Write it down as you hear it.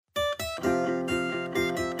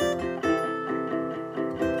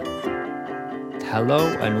Hello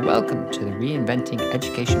and welcome to the Reinventing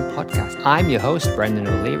Education podcast. I'm your host, Brendan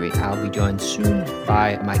O'Leary. I'll be joined soon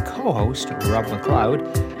by my co-host, Rob McLeod.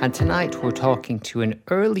 And tonight we're talking to an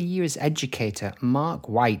early years educator, Mark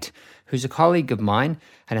White, who's a colleague of mine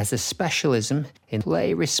and has a specialism in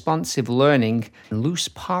play responsive learning, loose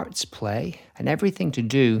parts play, and everything to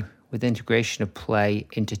do with integration of play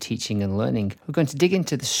into teaching and learning. We're going to dig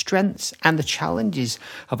into the strengths and the challenges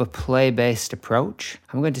of a play-based approach.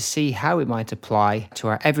 And we're going to see how it might apply to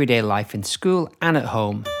our everyday life in school and at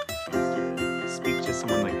home. Speak to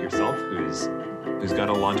someone like yourself who's got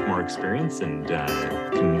a lot more experience and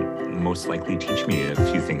can most likely teach me a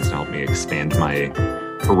few things to help me expand my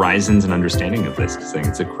horizons and understanding of this, because I think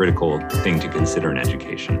it's a critical thing to consider in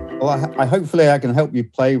education. Well, hopefully I can help you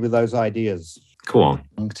play with those ideas. Cool.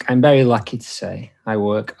 I'm very lucky to say I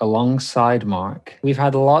work alongside Mark. We've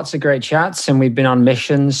had lots of great chats and we've been on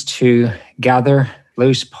missions to gather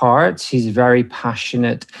loose parts. He's a very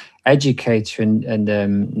passionate educator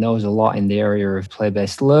and knows a lot in the area of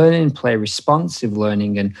play-based learning, play-responsive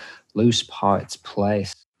learning, and loose parts play.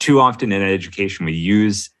 Too often in education, we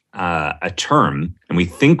use a term and we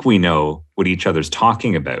think we know what each other's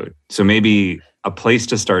talking about. So maybe a place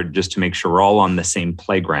to start, just to make sure we're all on the same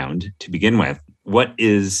playground to begin with. What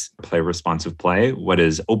is play responsive play? What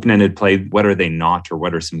is open-ended play? What are they not? Or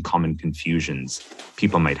what are some common confusions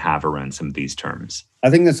people might have around some of these terms? I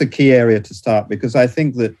think that's a key area to start, because I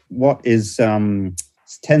think that what is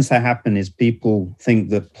tends to happen is people think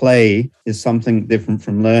that play is something different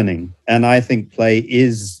from learning. And I think play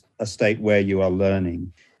is a state where you are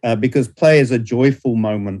learning, because play is a joyful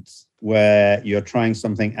moment where you're trying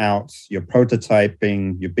something out, you're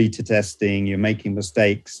prototyping, you're beta testing, you're making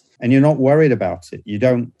mistakes, and you're not worried about it. You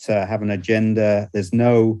don't have an agenda. There's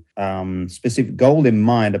no specific goal in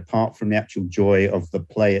mind apart from the actual joy of the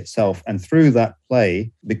play itself. And through that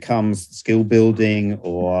play becomes skill building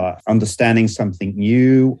or understanding something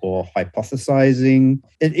new or hypothesizing.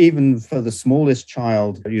 Even for the smallest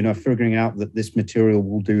child, figuring out that this material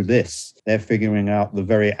will do this. They're figuring out the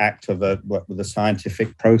very act of the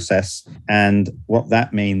scientific process and what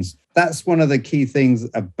that means. That's one of the key things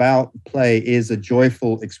about play, is a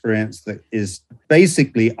joyful experience that is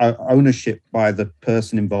basically ownership by the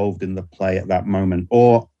person involved in the play at that moment,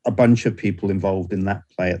 or a bunch of people involved in that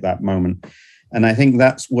play at that moment. And I think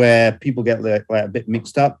that's where people get a bit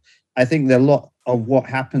mixed up. I think that a lot of what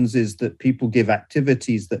happens is that people give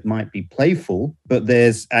activities that might be playful, but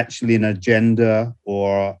there's actually an agenda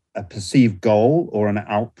or a perceived goal or an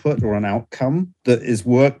output or an outcome that is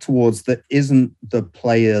worked towards that isn't the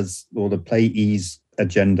player's or the playee's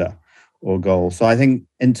agenda or goal. So I think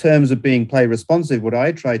in terms of being play responsive, what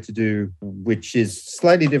I try to do, which is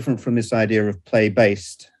slightly different from this idea of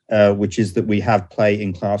play-based, which is that we have play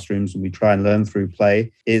in classrooms and we try and learn through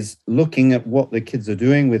play, is looking at what the kids are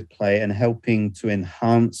doing with play and helping to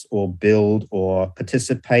enhance or build or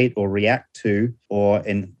participate or react to or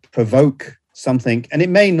provoke something. And it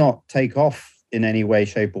may not take off in any way,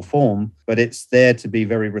 shape or form, but it's there to be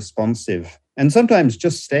very responsive. And sometimes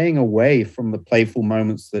just staying away from the playful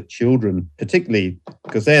moments that children, particularly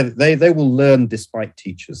because they will learn despite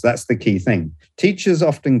teachers. That's the key thing. Teachers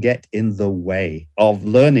often get in the way of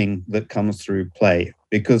learning that comes through play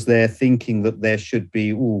because they're thinking that there should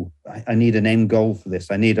be, I need an end goal for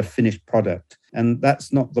this. I need a finished product. And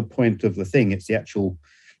that's not the point of the thing. It's the actual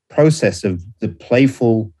process of the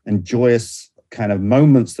playful and joyous kind of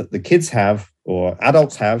moments that the kids have or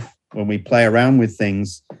adults have when we play around with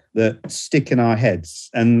things that stick in our heads.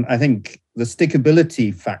 And I think the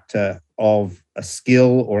stickability factor of a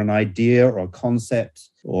skill or an idea or a concept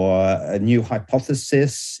or a new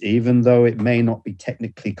hypothesis, even though it may not be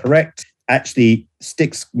technically correct, actually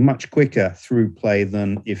sticks much quicker through play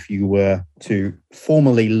than if you were to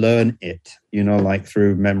formally learn it, like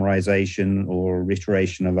through memorization or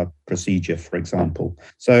reiteration of a procedure, for example.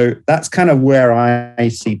 So that's kind of where I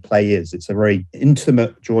see play is. It's a very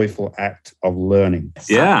intimate, joyful act of learning.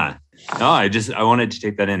 Yeah. No, I wanted to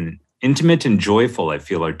take that in. Intimate and joyful, I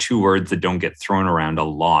feel, are two words that don't get thrown around a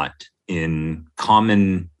lot in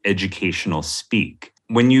common educational speak.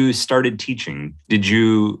 When you started teaching, did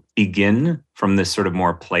you begin from this sort of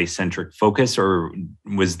more play-centric focus, or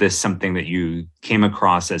was this something that you came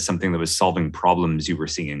across as something that was solving problems you were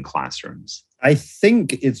seeing in classrooms? I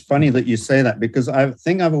think it's funny that you say that, because I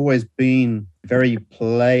think I've always been very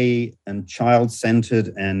play and child-centered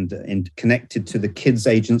and connected to the kids'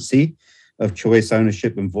 agency of choice,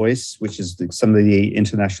 ownership, and voice, which is some of the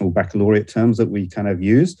international baccalaureate terms that we kind of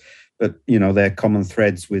use. But, they're common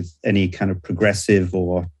threads with any kind of progressive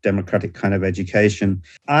or democratic kind of education.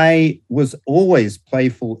 I was always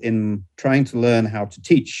playful in trying to learn how to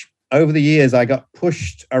teach. over the years, I got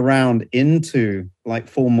pushed around into like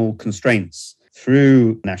formal constraints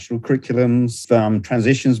through national curriculums,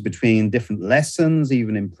 transitions between different lessons,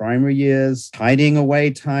 even in primary years, tidying away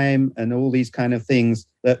time, and all these kind of things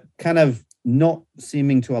that kind of not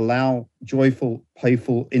seeming to allow joyful,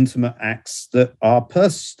 playful, intimate acts that are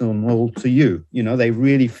personal to you. You know, they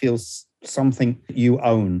really feel something you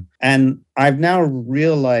own. And I've now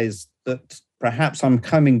realized that perhaps I'm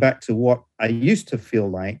coming back to what I used to feel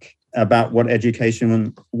like about what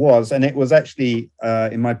education was. And it was actually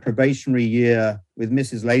in my probationary year with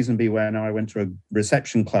Mrs. Lazenby, when I went to a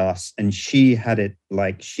reception class, and she had it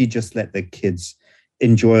like she just let the kids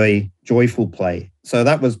enjoy joyful play. So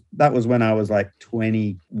that was when I was like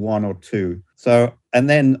 21 or 2. So, and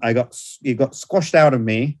then it got squashed out of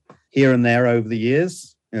me here and there over the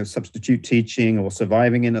years, you know, substitute teaching or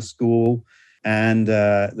surviving in a school, and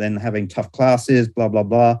then having tough classes, blah, blah,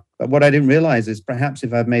 blah. But what I didn't realize is perhaps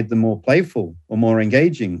if I'd made them more playful or more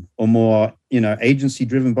engaging or more, you know, agency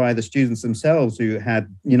driven by the students themselves, who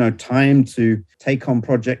had, you know, time to take on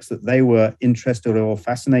projects that they were interested or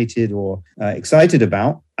fascinated or excited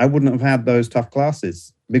about, I wouldn't have had those tough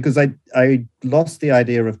classes, because I lost the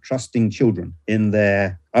idea of trusting children in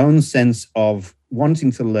their own sense of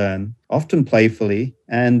wanting to learn, often playfully,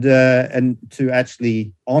 and to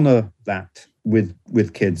actually honor that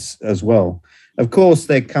with kids as well. Of course,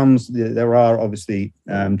 there are obviously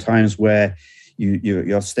times where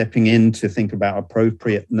you're stepping in to think about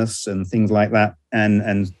appropriateness and things like that,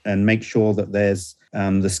 and make sure that there's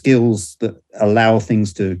the skills that allow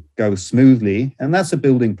things to go smoothly, and that's a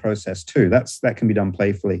building process too. That can be done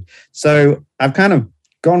playfully. So I've kind of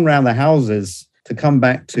gone around the houses to come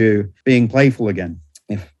back to being playful again,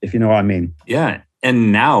 if you know what I mean. Yeah.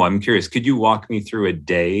 And now I'm curious, could you walk me through a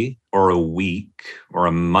day or a week or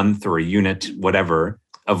a month or a unit, whatever,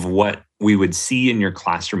 of what we would see in your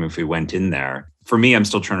classroom if we went in there? For me, I'm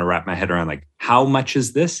still trying to wrap my head around, like, how much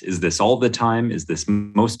is this? Is this all the time? Is this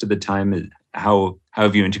most of the time? How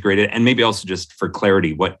have you integrated? And maybe also, just for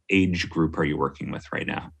clarity, what age group are you working with right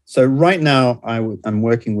now? So right now, I'm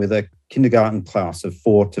working with a kindergarten class of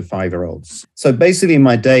 4 to 5-year-olds. So basically,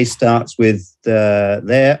 my day starts with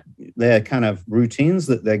their kind of routines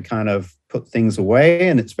that they kind of put things away,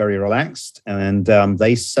 and it's very relaxed, and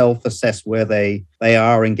they self-assess where they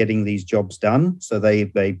are in getting these jobs done. So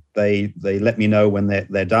they let me know when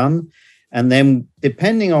they're done, and then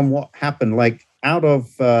depending on what happened, like out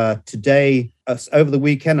of today, over the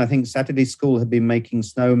weekend, I think Saturday school had been making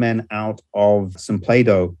snowmen out of some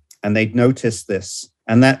Play-Doh, and they'd noticed this.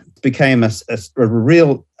 And that became a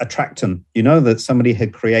real attractant, you know, that somebody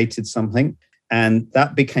had created something. And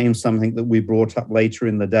that became something that we brought up later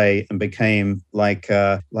in the day, and became like,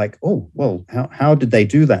 oh, well, how did they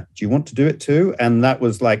do that? Do you want to do it too? And that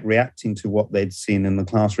was like reacting to what they'd seen in the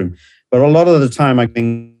classroom. But a lot of the time, I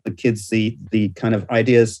think the kids the kind of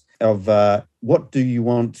ideas of what do you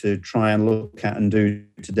want to try and look at and do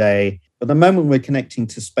today. But the moment we're connecting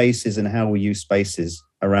to spaces and how we use spaces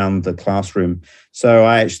around the classroom. So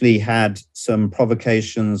I actually had some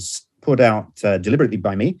provocations put out deliberately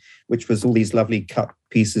by me, which was all these lovely cut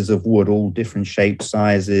pieces of wood, all different shapes,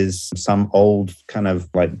 sizes, some old kind of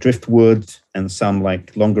like driftwood, and some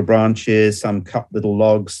like longer branches, some cut little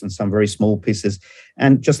logs, and some very small pieces,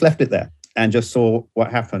 and just left it there and just saw what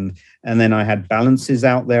happened. And then I had balances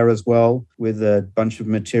out there as well, with a bunch of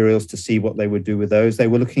materials to see what they would do with those. They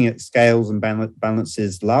were looking at scales and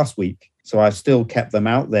balances last week, so I still kept them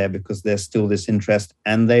out there because there's still this interest.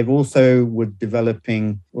 And they've also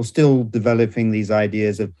still developing these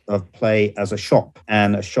ideas of play as a shop,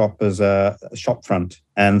 and a shop as a shop front,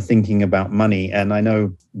 and thinking about money. And I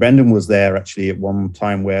know Brendan was there actually at one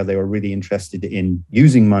time where they were really interested in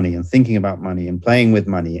using money and thinking about money and playing with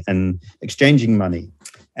money and exchanging money.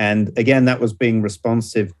 And again, that was being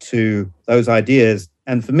responsive to those ideas.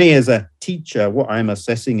 And for me as a teacher, what I'm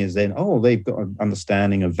assessing is then, they've got an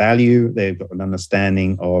understanding of value. They've got an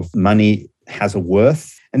understanding of money has a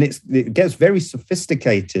worth. And it gets very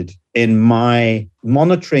sophisticated in my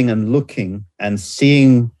monitoring and looking and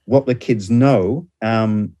seeing what the kids know,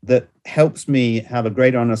 that helps me have a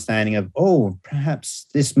greater understanding of, perhaps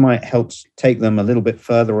this might help take them a little bit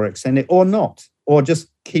further, or extend it, or not, or just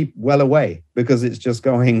keep well away because it's just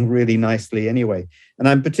going really nicely anyway. And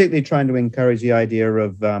I'm particularly trying to encourage the idea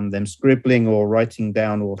of them scribbling or writing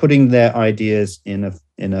down or putting their ideas in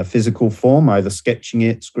a physical form, either sketching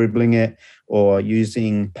it, scribbling it, or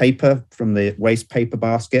using paper from the waste paper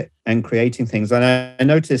basket and creating things. And I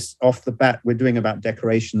noticed off the bat, we're doing about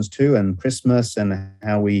decorations too, and Christmas, and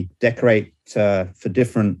how we decorate for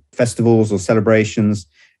different festivals or celebrations.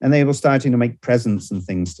 And they were starting to make presents and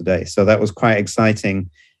things today. So that was quite exciting.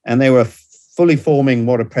 and they were fully forming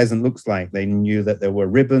what a present looks like. They knew that there were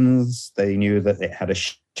ribbons. They knew that it had a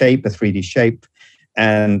shape, a 3D shape.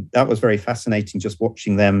 And that was very fascinating, just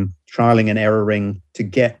watching them trialing and erroring to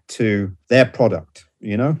get to their product,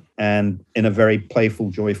 and in a very playful,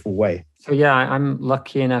 joyful way. So yeah, I'm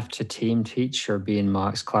lucky enough to team teach or be in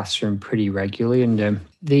Mark's classroom pretty regularly. And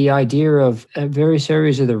the idea of various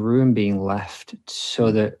areas of the room being left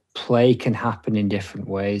so that play can happen in different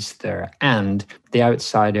ways there, and the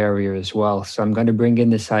outside area as well. So I'm going to bring in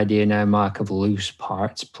this idea now, Mark, of loose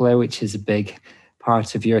parts play, which is a big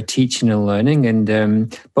part of your teaching and learning,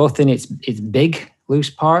 and both in its big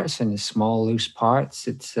loose parts and its small loose parts.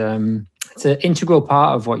 It's an integral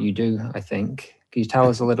part of what you do, I think. Can you tell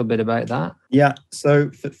us a little bit about that? Yeah.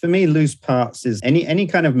 So for me, loose parts is any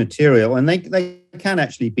kind of material, and they can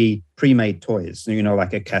actually be pre-made toys,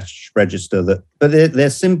 like a cash register. But they're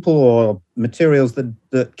simple or materials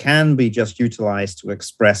that can be just utilized to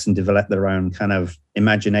express and develop their own kind of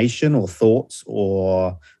imagination or thoughts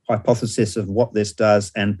or hypothesis of what this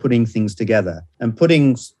does, and putting things together and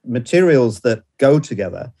putting materials that go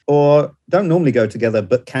together or don't normally go together,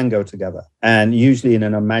 but can go together, and usually in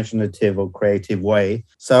an imaginative or creative way.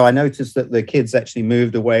 So I noticed that the kids actually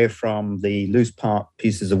moved away from the loose part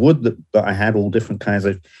pieces of wood that I had, all different kinds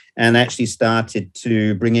of, and actually started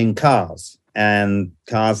to bring in cars, and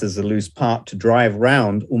cars as a loose part to drive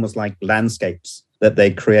around, almost like landscapes that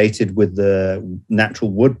they created with the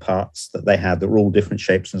natural wood parts that they had that were all different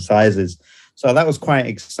shapes and sizes. So that was quite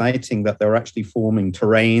exciting, that they were actually forming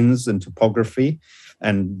terrains and topography.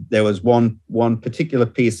 And there was one particular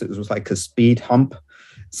piece that was like a speed hump.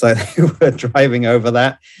 So they were driving over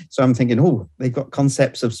that. So I'm thinking, oh, they've got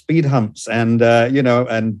concepts of speed humps, and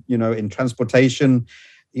in transportation,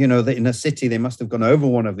 in a city, they must have gone over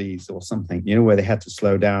one of these or something, where they had to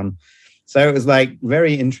slow down. So it was like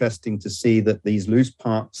very interesting to see that these loose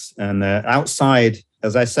parts and outside,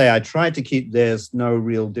 as I say, I tried to keep, there's no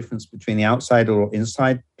real difference between the outside or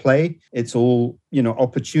inside play. It's all,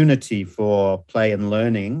 opportunity for play and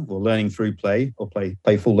learning, or learning through play, or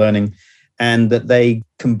playful learning, and that they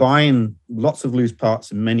combine lots of loose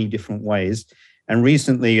parts in many different ways. And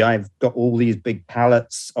recently I've got all these big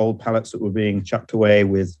pallets, old pallets that were being chucked away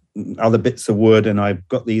with other bits of wood. And I've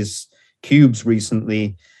got these cubes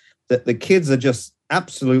recently that the kids are just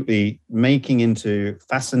absolutely making into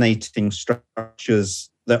fascinating structures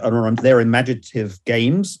that are their imaginative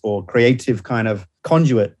games or creative kind of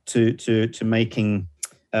conduit to making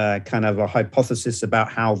kind of a hypothesis about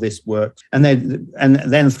how this works. And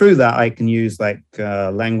then through that, I can use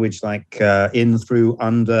language like in, through,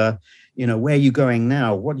 under, where are you going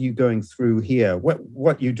now? What are you going through here? What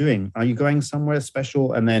are you doing? Are you going somewhere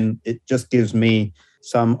special? And then it just gives me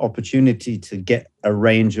some opportunity to get a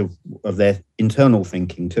range of their internal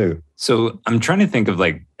thinking too. So I'm trying to think of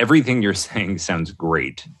everything you're saying sounds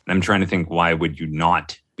great. I'm trying to think, why would you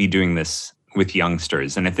not be doing this with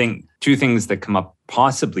youngsters? And I think two things that come up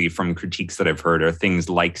possibly from critiques that I've heard are things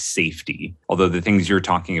like safety. Although the things you're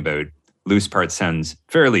talking about, loose parts sounds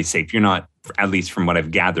fairly safe. You're not, at least from what I've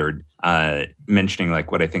gathered, mentioning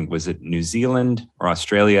what I think was it New Zealand or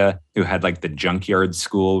Australia, who had the junkyard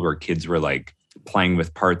school where kids were playing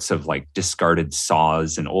with parts of discarded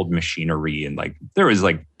saws and old machinery, and there was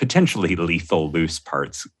potentially lethal loose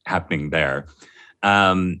parts happening there.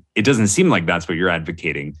 It doesn't seem like that's what you're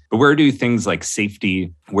advocating, but where do things like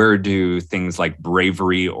safety, where do things like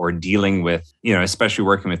bravery or dealing with, especially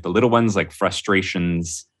working with the little ones,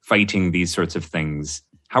 frustrations, fighting, these sorts of things,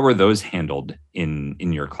 how are those handled in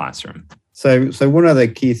your classroom? So one of the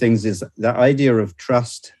key things is the idea of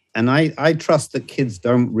trust. And I trust that kids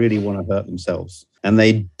don't really want to hurt themselves, and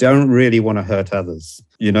they don't really want to hurt others.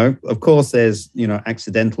 Of course, there's,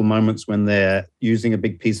 accidental moments when they're using a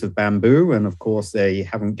big piece of bamboo. And of course, they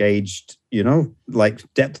haven't gauged,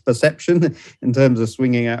 depth perception in terms of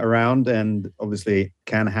swinging it around, and obviously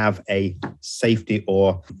can have a safety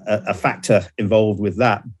or a factor involved with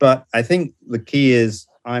that. But I think the key is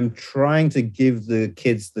I'm trying to give the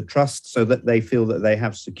kids the trust so that they feel that they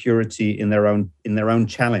have security in their own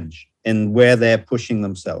challenge and where they're pushing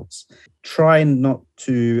themselves. Try not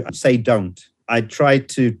to say don't. I try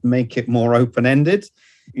to make it more open-ended.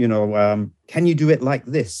 Can you do it like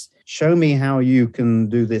this? Show me how you can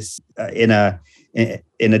do this in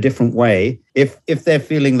a different way. If they're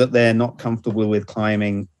feeling that they're not comfortable with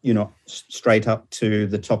climbing, straight up to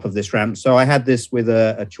the top of this ramp. So I had this with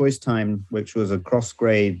a choice time, which was a cross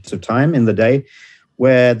grade of time in the day,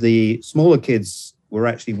 where the smaller kids were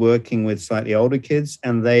actually working with slightly older kids,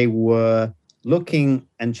 and they were looking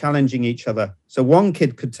and challenging each other. So one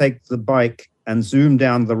kid could take the bike and zoom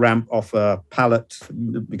down the ramp off a pallet,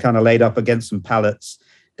 kind of laid up against some pallets,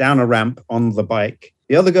 down a ramp on the bike.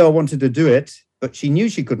 The other girl wanted to do it, but she knew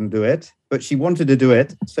she couldn't do it, but she wanted to do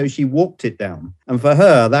it. So she walked it down. And for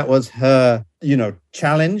her, that was her,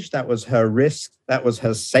 challenge. That was her risk. That was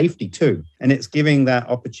her safety too. And it's giving that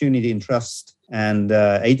opportunity and trust and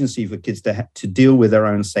agency for kids to deal with their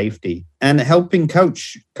own safety and helping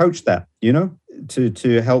coach that,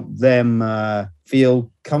 to help them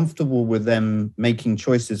feel comfortable with them making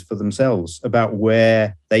choices for themselves about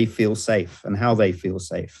where they feel safe and how they feel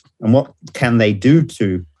safe and what can they do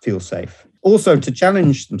to feel safe. Also to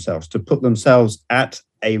challenge themselves, to put themselves at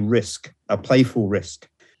a risk, a playful risk.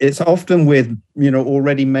 It's often with,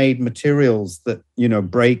 already made materials that,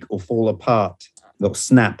 break or fall apart. They'll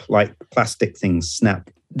snap like plastic things snap.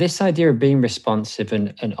 This idea of being responsive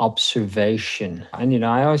and observation. And,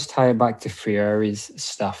 I always tie it back to Freire's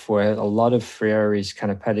stuff, where a lot of Freire's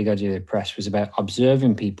kind of pedagogy of the press was about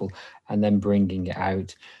observing people and then bringing it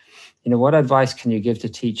out. What advice can you give to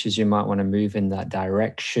teachers who might want to move in that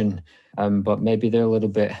direction, but maybe they're a little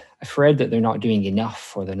bit afraid that they're not doing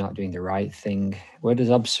enough or they're not doing the right thing? Where does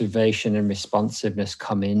observation and responsiveness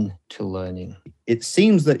come in to learning? It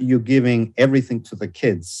seems that you're giving everything to the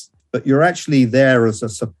kids, but you're actually there as a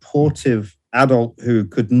supportive adult who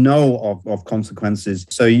could know of consequences.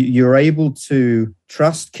 So you're able to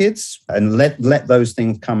trust kids and let those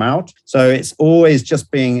things come out. So it's always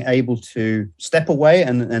just being able to step away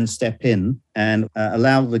and step in and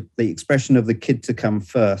allow the expression of the kid to come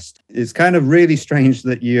first. It's kind of really strange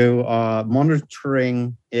that you are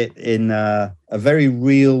monitoring it in a very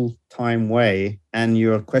real time way and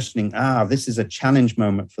you're questioning, this is a challenge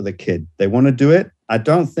moment for the kid. They want to do it. I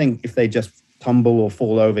don't think if they just tumble or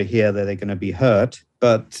fall over here that they're going to be hurt.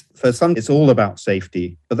 But for some, it's all about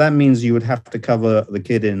safety. But that means you would have to cover the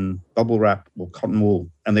kid in bubble wrap or cotton wool,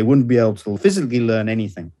 and they wouldn't be able to physically learn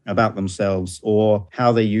anything about themselves or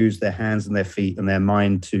how they use their hands and their feet and their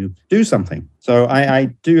mind to do something. So I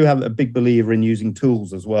do have a big believer in using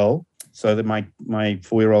tools as well. So that my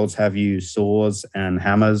 4-year-olds have used saws and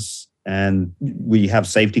hammers, and we have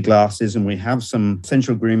safety glasses, and we have some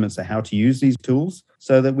essential agreements on how to use these tools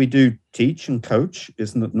so that we do teach and coach.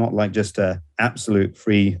 It's not like just a absolute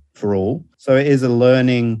free for all. So it is a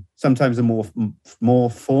learning, sometimes a more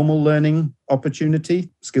formal learning opportunity,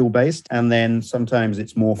 skill-based, and then sometimes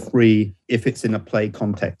it's more free if it's in a play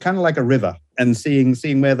context, kind of like a river, and seeing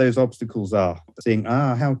where those obstacles are, seeing,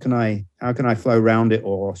 how can I flow around it,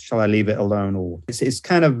 or shall I leave it alone? Or it's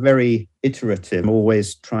kind of very iterative,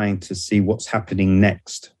 always trying to see what's happening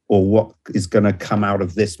next or what is going to come out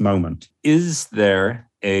of this moment. Is there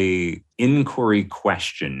a inquiry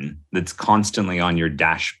question that's constantly on your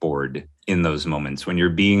dashboard in those moments when you're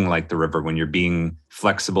being like the river, when you're being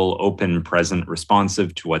flexible, open, present,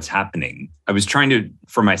 responsive to what's happening? I was trying to,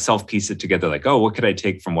 for myself, piece it together like, what could I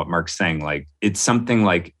take from what Mark's saying? Like, it's something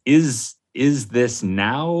like, is this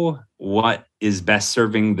now what is best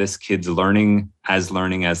serving this kid's learning as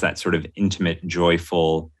that sort of intimate,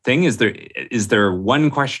 joyful thing? Is there one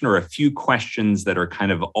question or a few questions that are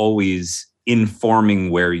kind of always informing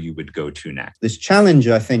where you would go to next? This challenge,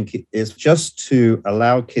 I think, is just to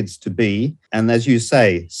allow kids to be, and as you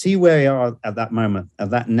say, see where you are at that moment, at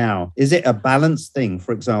that now. Is it a balanced thing?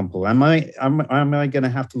 For example, am I going to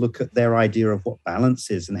have to look at their idea of what balance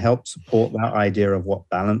is and help support that idea of what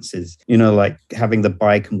balance is? Like having the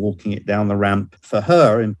bike and walking it down the ramp for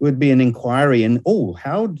her, it would be an inquiry in,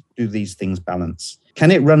 how do these things balance? Can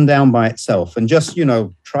it run down by itself? And just,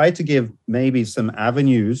 try to give maybe some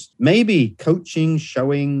avenues, maybe coaching,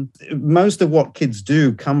 showing. Most of what kids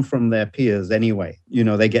do come from their peers anyway.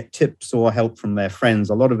 They get tips or help from their friends.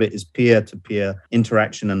 A lot of it is peer-to-peer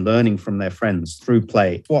interaction and learning from their friends through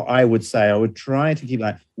play. What I would say, I would try to keep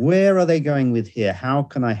where are they going with here? How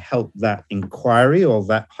can I help that inquiry or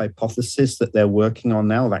that hypothesis that they're working on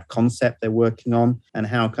now, that concept they're working on? And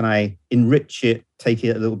how can I enrich it, take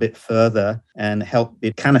it a little bit further and help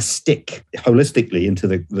it kind of stick holistically into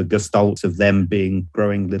the gestalt of them being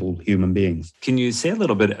growing little human beings? Can you say a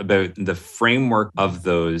little bit about the framework of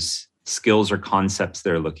those skills or concepts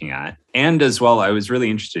they're looking at? And as well, I was really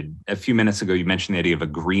interested, a few minutes ago, you mentioned the idea of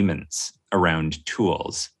agreements around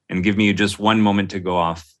tools. And give me just one moment to go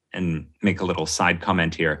off and make a little side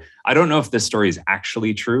comment here. I don't know if this story is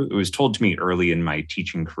actually true. It was told to me early in my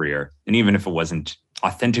teaching career. And even if it wasn't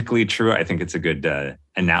authentically true, I think it's a good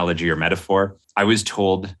analogy or metaphor. I was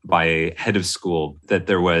told by a head of school that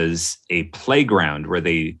there was a playground where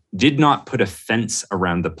they did not put a fence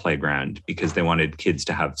around the playground because they wanted kids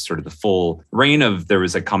to have sort of the full reign of, there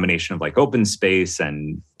was a combination of like open space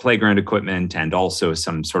and playground equipment and also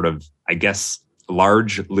some sort of, I guess,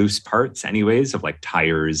 large loose parts anyways of like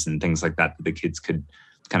tires and things like that the kids could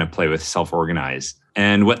kind of play with, self-organize.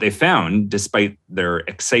 And what they found, despite their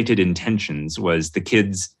excited intentions, was the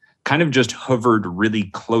kids kind of just hovered really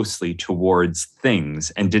closely towards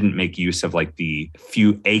things and didn't make use of like the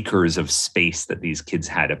few acres of space that these kids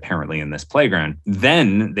had apparently in this playground.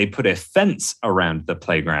 Then they put a fence around the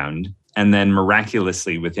playground. And then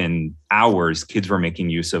miraculously, within hours, kids were making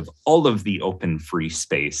use of all of the open free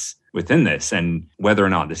space within this. And whether or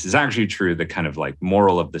not this is actually true, the kind of like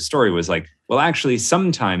moral of the story was like, well, actually,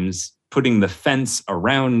 sometimes putting the fence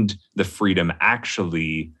around the freedom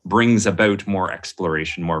actually brings about more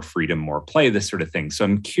exploration, more freedom, more play, this sort of thing. So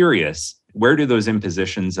I'm curious, where do those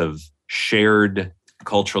impositions of shared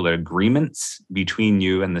cultural agreements between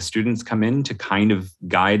you and the students come in to kind of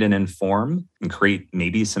guide and inform and create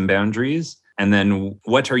maybe some boundaries? And then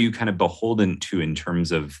what are you kind of beholden to in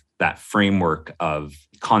terms of that framework of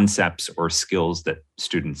concepts or skills that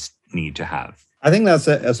students need to have? I think that's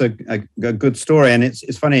a good story. And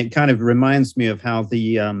it's funny, it kind of reminds me of how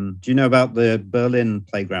the, do you know about the Berlin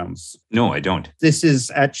playgrounds? No, I don't. This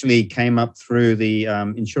is actually came up through the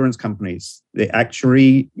insurance companies, the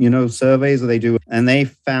actuary, surveys that they do. And they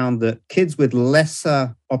found that kids with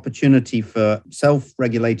lesser opportunity for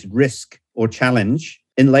self-regulated risk or challenge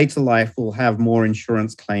in later life will have more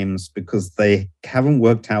insurance claims because they haven't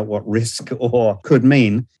worked out what risk or could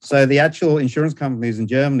mean. So the actual insurance companies in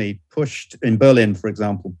Germany in Berlin, for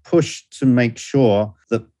example, pushed to make sure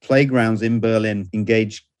that playgrounds in Berlin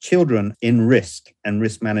engage children in risk and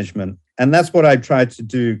risk management. And that's what I tried to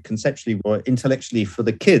do conceptually or intellectually for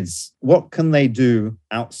the kids. What can they do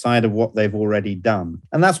outside of what they've already done?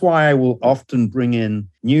 And that's why I will often bring in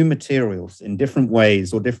new materials in different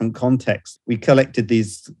ways or different contexts. We collected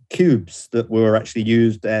these cubes that were actually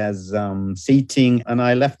used as seating, and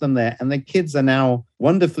I left them there. And the kids are now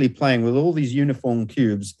wonderfully playing with all these uniform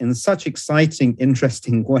cubes in such exciting,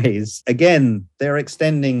 interesting ways. Again, they're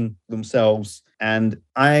extending themselves. And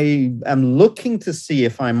I am looking to see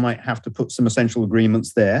if I might have to put some essential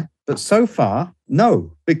agreements there. But so far,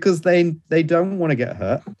 no, because they don't want to get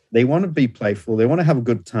hurt. They want to be playful. They want to have a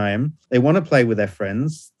good time. They want to play with their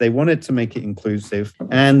friends. They wanted to make it inclusive.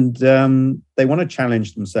 And they want to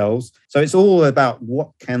challenge themselves. So it's all about what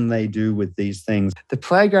can they do with these things. The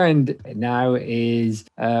playground now is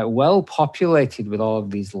well populated with all of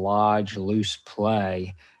these large, loose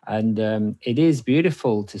play. And it is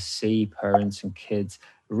beautiful to see parents and kids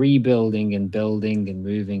rebuilding and building and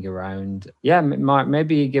moving around. Yeah, Mark,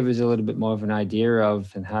 maybe you give us a little bit more of an idea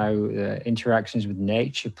of and how interactions with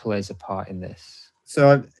nature plays a part in this.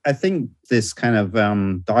 So I think this kind of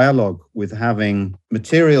dialogue with having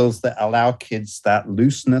materials that allow kids that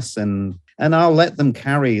looseness and I'll let them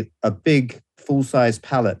carry a big full-size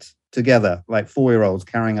pallet together, like 4-year-olds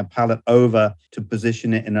carrying a pallet over to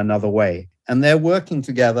position it in another way. And they're working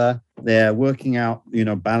together. They're working out,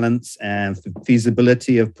 balance and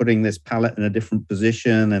feasibility of putting this pallet in a different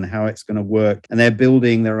position and how it's going to work. And they're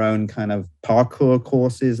building their own kind of parkour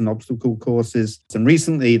courses and obstacle courses. And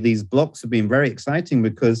recently, these blocks have been very exciting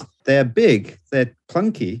because they're big, they're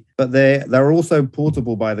clunky, but they're also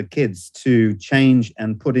portable by the kids to change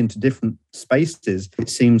and put into different spaces. It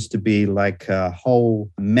seems to be like a whole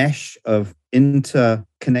mesh of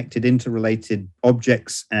interrelated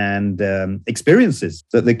objects and experiences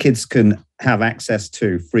that the kids can have access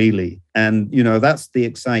to freely. And, that's the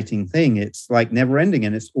exciting thing. It's like never ending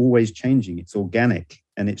and it's always changing. It's organic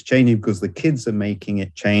and it's changing because the kids are making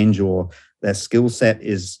it change or their skill set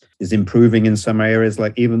is improving in some areas.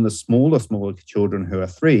 Like even the smaller children who are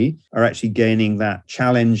 3 are actually gaining that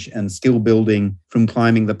challenge and skill building from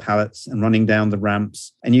climbing the pallets and running down the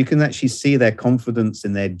ramps. And you can actually see their confidence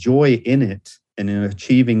and their joy in it and in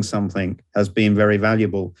achieving something has been very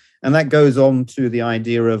valuable. And that goes on to the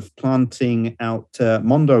idea of planting out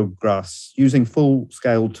mondo grass using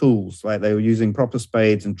full-scale tools, like they were using proper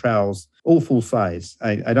spades and trowels, all full size.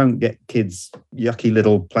 I don't get kids yucky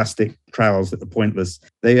little plastic trowels that are pointless.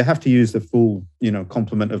 They have to use the full,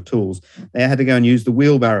 complement of tools. They had to go and use the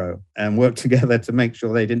wheelbarrow and work together to make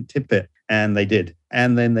sure they didn't tip it. And they did.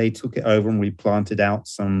 And then they took it over and we planted out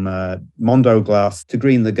some mondo glass to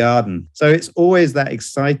green the garden. So it's always that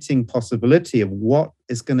exciting possibility of what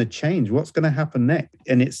is going to change, what's going to happen next.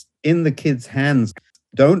 And it's in the kids' hands.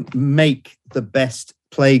 Don't make the best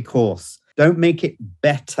play course. Don't make it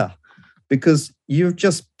better because you've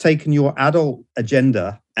just taken your adult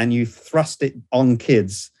agenda and you thrust it on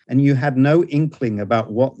kids. And you had no inkling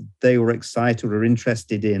about what they were excited or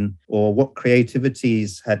interested in or what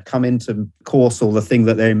creativities had come into course or the thing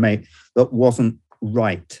that they made that wasn't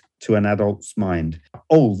right to an adult's mind.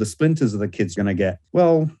 Oh, the splinters are the kids going to get.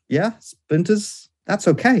 Well, yeah, splinters. That's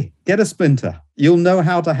okay. Get a splinter. You'll know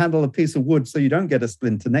how to handle a piece of wood so you don't get a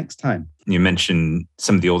splinter next time. You mentioned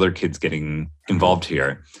some of the older kids getting involved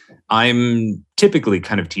here. I'm typically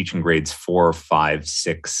kind of teaching grades 4, 5,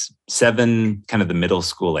 6, 7, kind of the middle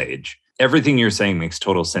school age. Everything you're saying makes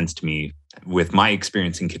total sense to me with my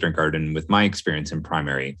experience in kindergarten, with my experience in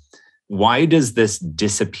primary. Why does this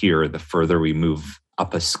disappear the further we move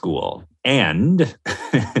up a school? And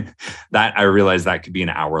that I realize that could be an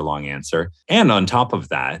hour-long answer. And on top of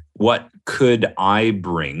that, what could I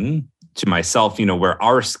bring to myself, where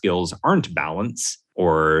our skills aren't balance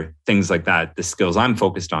or things like that? The skills I'm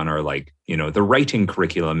focused on are like, the writing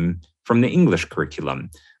curriculum from the English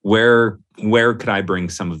curriculum. Where could I bring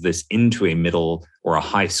some of this into a middle or a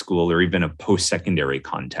high school or even a post-secondary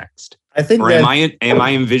context? I think, or am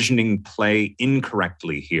I envisioning play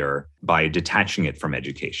incorrectly here by detaching it from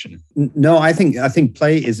education? No, I think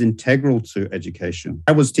play is integral to education.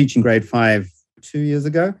 I was teaching grade 5 2 years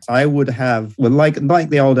ago. I would have, like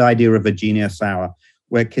the old idea of a genius hour,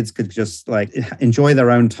 where kids could just enjoy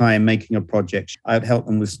their own time making a project. I'd help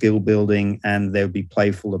them with skill building and they would be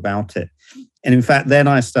playful about it. And in fact, then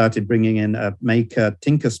I started bringing in a maker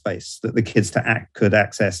tinker space that the kids could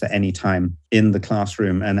access at any time in the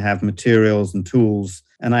classroom and have materials and tools.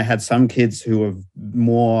 And I had some kids who were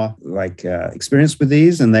more experienced with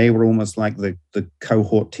these, and they were almost like the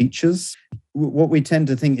cohort teachers. What we tend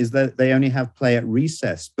to think is that they only have play at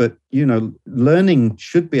recess, but, learning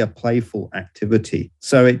should be a playful activity.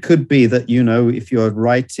 So it could be that, if you're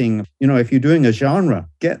writing, if you're doing a genre,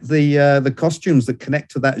 get the costumes that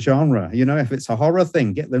connect to that genre. If it's a horror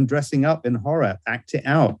thing, get them dressing up in horror, act it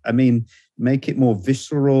out. I mean, make it more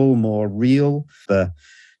visceral, more real. The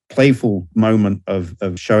playful moment of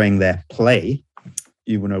showing their play,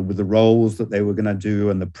 with the roles that they were going to do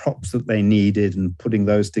and the props that they needed and putting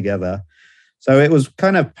those together. So it was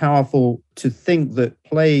kind of powerful to think that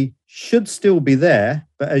play should still be there,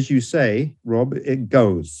 but as you say, Rob, it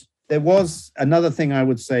goes. There was another thing I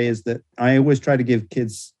would say is that I always try to give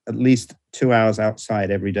kids at least 2 hours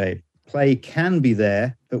outside every day. Play can be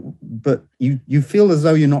there, but you feel as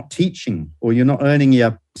though you're not teaching or you're not earning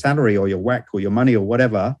your salary or your whack or your money or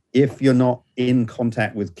whatever if you're not in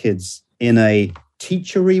contact with kids in a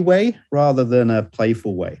teachery way rather than a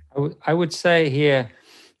playful way. I would say here,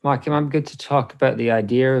 Mike, it might be good to talk about the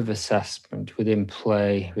idea of assessment within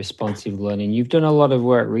play, responsive learning. You've done a lot of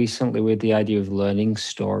work recently with the idea of learning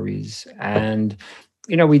stories. And,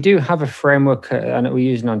 we do have a framework, and we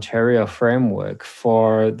use an Ontario framework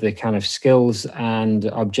for the kind of skills and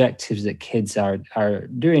objectives that kids are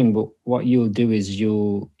doing. But what you'll do is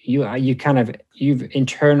you've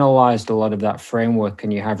internalized a lot of that framework,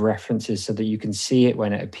 and you have references so that you can see it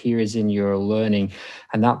when it appears in your learning,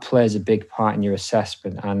 and that plays a big part in your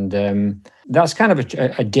assessment. And that's kind of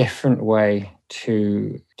a different way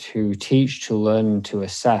to teach, to learn, to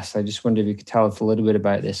assess. I just wonder if you could tell us a little bit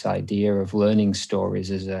about this idea of learning stories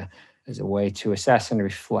as a way to assess and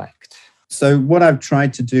reflect. So what I've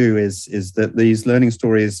tried to do is that these learning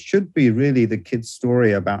stories should be really the kids'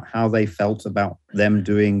 story about how they felt about them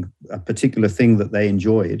doing a particular thing that they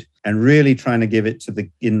enjoyed, and really trying to give it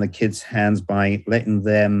in the kids' hands by letting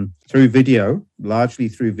them through video, largely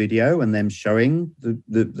through video, and them showing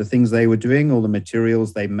the things they were doing or the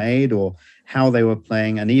materials they made or how they were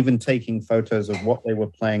playing, and even taking photos of what they were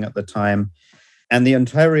playing at the time. And the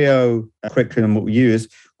Ontario curriculum we use,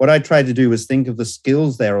 what I tried to do was think of the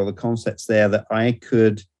skills there or the concepts there that I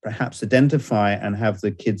could perhaps identify and have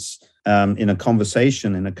the kids in a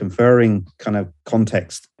conversation, in a conferring kind of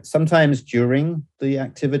context, sometimes during the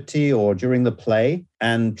activity or during the play,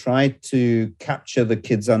 and try to capture the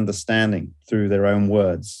kids' understanding through their own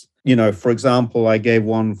words. For example, I gave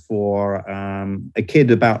one for a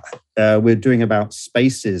kid about, we're doing about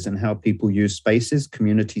spaces and how people use spaces,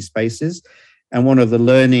 community spaces. And one of the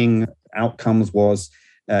learning outcomes was,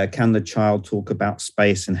 can the child talk about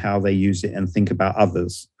space and how they use it and think about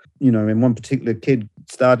others? In one particular kid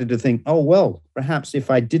started to think, oh, well, perhaps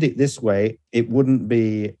if I did it this way, it wouldn't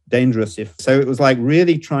be dangerous. So it was like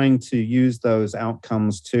really trying to use those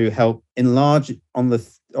outcomes to help enlarge on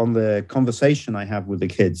the conversation I have with the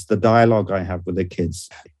kids, the dialogue I have with the kids.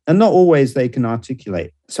 And not always they can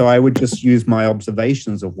articulate. So I would just use my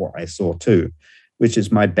observations of what I saw too, which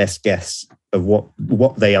is my best guess of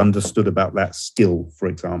what they understood about that skill, for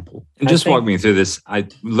example. And just walk me through this.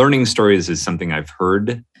 Learning stories is something I've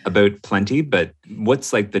heard about plenty, but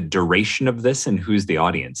what's like the duration of this and who's the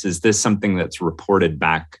audience? Is this something that's reported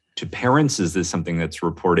back to parents? Is this something that's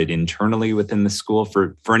reported internally within the school?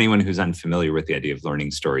 For anyone who's unfamiliar with the idea of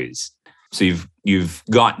learning stories. So you've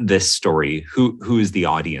got this story. Who is the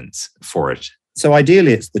audience for it? So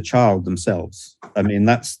ideally, it's the child themselves. I mean,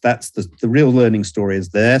 that's the real learning story, is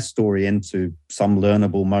their story into some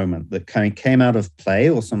learnable moment that came out of play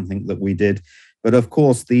or something that we did. But of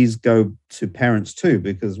course, these go to parents too,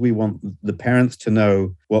 because we want the parents to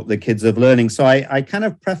know what the kids are learning. So I kind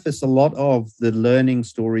of preface a lot of the learning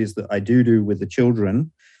stories that I do with the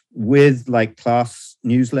children with like class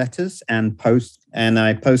newsletters and posts. And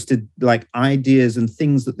I posted like ideas and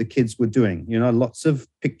things that the kids were doing, lots of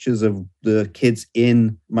pictures of the kids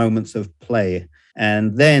in moments of play.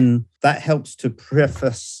 And then that helps to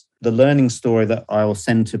preface the learning story that I'll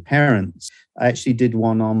send to parents. I actually did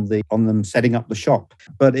one on them setting up the shop,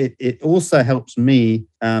 but it also helps me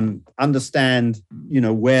understand,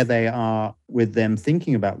 where they are with them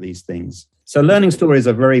thinking about these things. So learning stories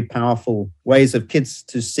are very powerful ways of kids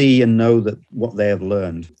to see and know that what they have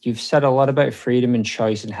learned. You've said a lot about freedom and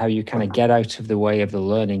choice and how you kind of get out of the way of the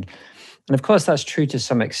learning. And of course, that's true to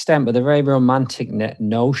some extent, but the very romantic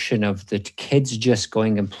notion of the kids just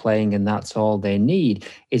going and playing and that's all they need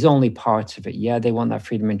is only part of it. Yeah, they want that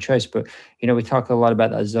freedom and choice, but we talk a lot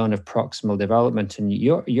about that zone of proximal development, and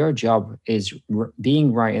your job is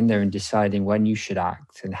being right in there and deciding when you should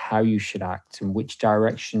act and how you should act and which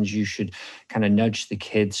directions you should kind of nudge the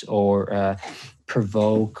kids or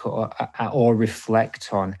provoke or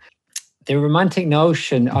reflect on. The romantic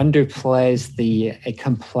notion underplays the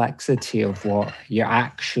complexity of what you're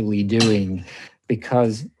actually doing,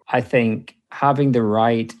 because I think having the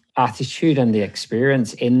right attitude and the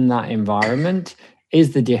experience in that environment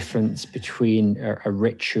is the difference between a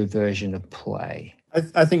richer version of play.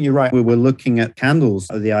 I think you're right. We were looking at candles,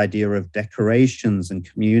 the idea of decorations and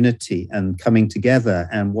community and coming together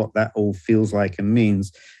and what that all feels like and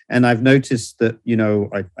means. And I've noticed that,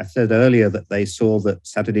 I said earlier that they saw that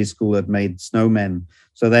Saturday School had made snowmen.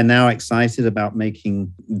 So they're now excited about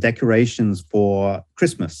making decorations for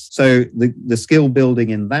Christmas. So the skill building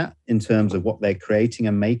in that, in terms of what they're creating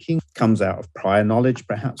and making, comes out of prior knowledge,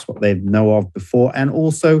 perhaps what they know of before, and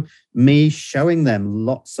also me showing them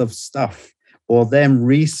lots of stuff, or them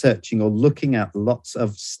researching or looking at lots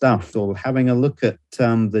of stuff, or having a look at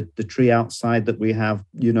the tree outside that we have,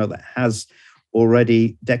 that has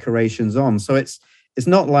already decorations on. So it's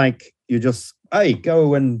not like you just, hey,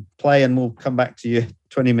 go and play and we'll come back to you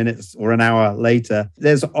 20 minutes or an hour later.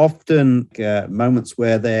 There's often moments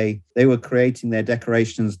where they were creating their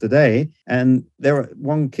decorations today, and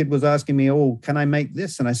one kid was asking me, oh, can I make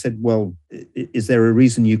this? And I said, well, is there a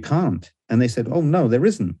reason you can't? And they said, oh, no, there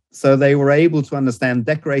isn't. So they were able to understand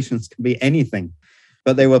decorations can be anything.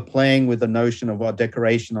 But they were playing with the notion of what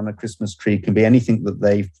decoration on a Christmas tree can be anything that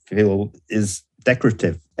they feel is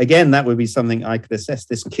decorative. Again, that would be something I could assess.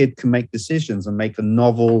 This kid can make decisions and make a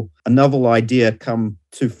novel idea come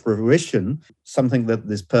to fruition, something that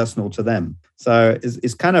is personal to them. So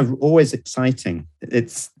it's kind of always exciting.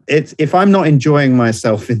 It's if I'm not enjoying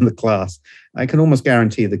myself in the class, I can almost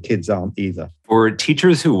guarantee the kids aren't either. For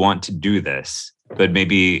teachers who want to do this, but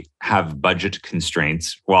maybe have budget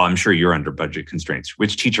constraints. Well, I'm sure you're under budget constraints.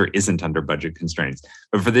 Which teacher isn't under budget constraints?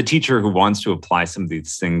 But for the teacher who wants to apply some of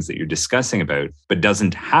these things that you're discussing about, but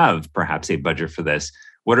doesn't have perhaps a budget for this,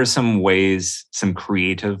 what are some ways, some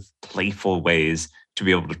creative, playful ways to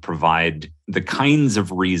be able to provide the kinds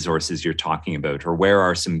of resources you're talking about? Or where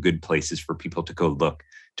are some good places for people to go look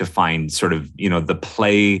to find sort of, the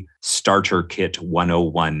play starter kit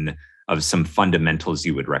 101 of some fundamentals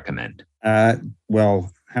you would recommend?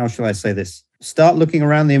 Well, how shall I say this? Start looking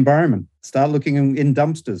around the environment. Start looking in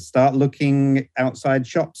dumpsters. Start looking outside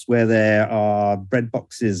shops where there are bread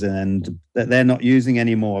boxes and that they're not using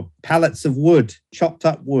anymore. Pallets of wood, chopped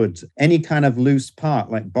up wood, any kind of loose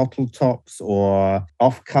part like bottle tops or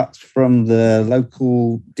offcuts from the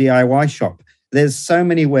local DIY shop. There's so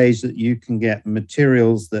many ways that you can get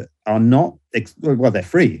materials that are not, they're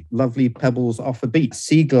free. Lovely pebbles off a beach,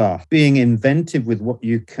 sea glass, being inventive with what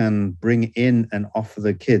you can bring in and offer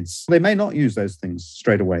the kids. They may not use those things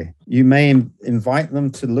straight away. You may invite them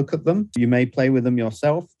to look at them. You may play with them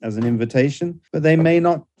yourself as an invitation, but they may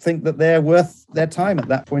not think that they're worth their time at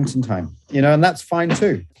that point in time. And that's fine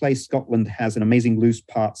too. Play Scotland has an amazing loose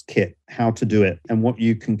parts kit, how to do it and what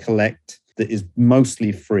you can collect that is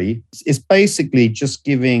mostly free. It's basically just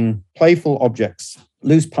giving playful objects,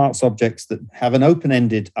 loose parts objects that have an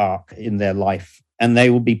open-ended arc in their life, and they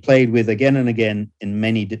will be played with again and again in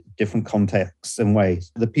many different contexts and ways.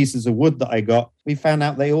 The pieces of wood that I got, we found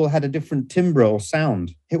out they all had a different timbre or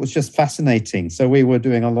sound. It was just fascinating. So we were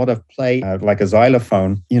doing a lot of play, like a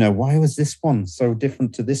xylophone. Why was this one so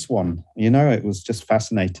different to this one? It was just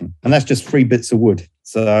fascinating. And that's just 3 bits of wood.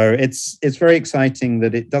 So it's very exciting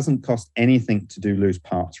that it doesn't cost anything to do loose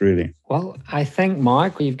parts, really. Well, I think,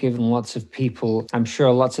 Mark, you've given lots of people, I'm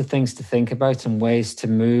sure, lots of things to think about and ways to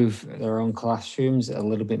move their own classrooms a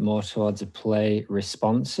little bit more towards a play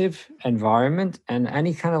responsive environment. And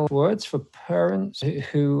any kind of words for parents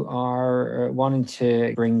who are wanting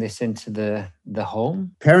to bring this into the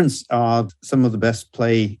home? Parents are some of the best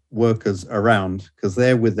play workers around because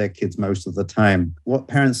they're with their kids most of the time. What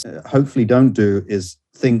parents hopefully don't do is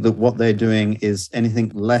think that what they're doing is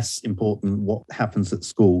anything less important what happens at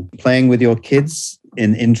school. Playing with your kids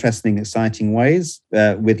in interesting, exciting ways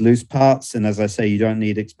with loose parts. And as I say, you don't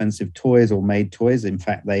need expensive toys or made toys. In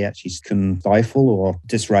fact, they actually can stifle or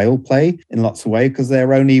disrail play in lots of ways because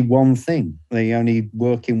they're only one thing. They only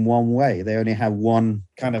work in one way. They only have one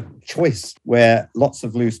kind of choice, where lots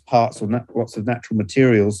of loose parts or lots of natural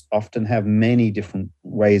materials often have many different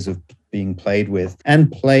ways of being played with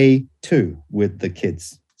and play too with the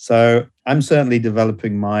kids. So I'm certainly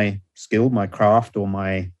developing my skill, my craft, or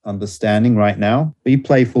my understanding right now. Be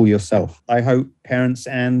playful yourself. I hope parents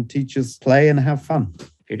and teachers play and have fun.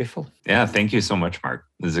 Beautiful. Yeah, thank you so much, Mark.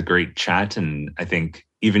 This is a great chat. And I think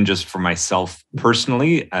even just for myself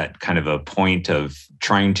personally, at kind of a point of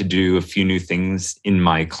trying to do a few new things in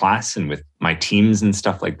my class and with my teams and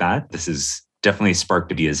stuff like that, this has definitely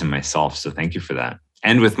sparked ideas in myself. So thank you for that.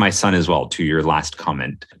 And with my son as well, to your last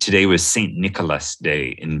comment. Today was St. Nicholas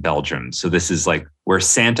Day in Belgium. So this is like we're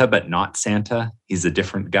Santa, but not Santa. He's a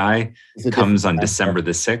different guy. Comes on December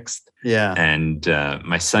the 6th. Yeah. And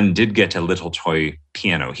my son did get a little toy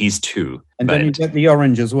piano. He's 2. And then you get the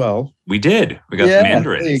orange as well. We did. We got the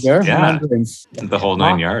mandarins. There you go. Yeah. Mandarins. The whole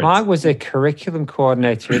 9 yards. Mark was a curriculum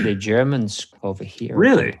coordinator at the German school over here.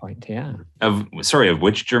 Really? At one point, yeah. Of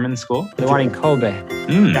which German school? The one in Kobe,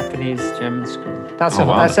 Mm. Japanese German school. That's Oh,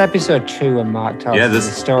 wow. that's episode 2 when Mark tells us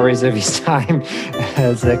the stories of his time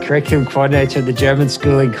as a curriculum coordinator at the German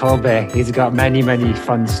school in Kobe. He's got many, many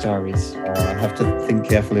fun stories. I have to think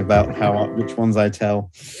carefully about which ones I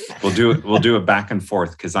tell. We'll do a back and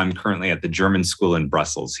forth because I'm currently at the German school in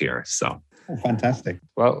Brussels here. So Fantastic.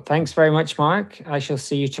 Well, thanks very much, Mark. I shall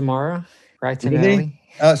see you tomorrow, bright and Really?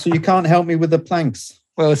 early. So you can't help me with the planks?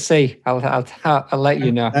 We'll see. I'll let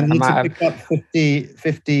you know. I need to pick up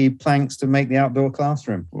 50 planks to make the outdoor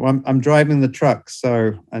classroom. Well, I'm driving the truck,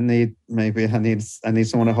 so I need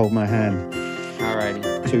someone to hold my hand. All righty.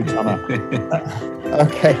 2-tonner.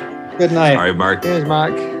 Okay. Good night. all right, Mark. Cheers,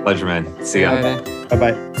 Mark. Pleasure, man. See ya. Later.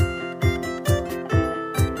 Bye-bye.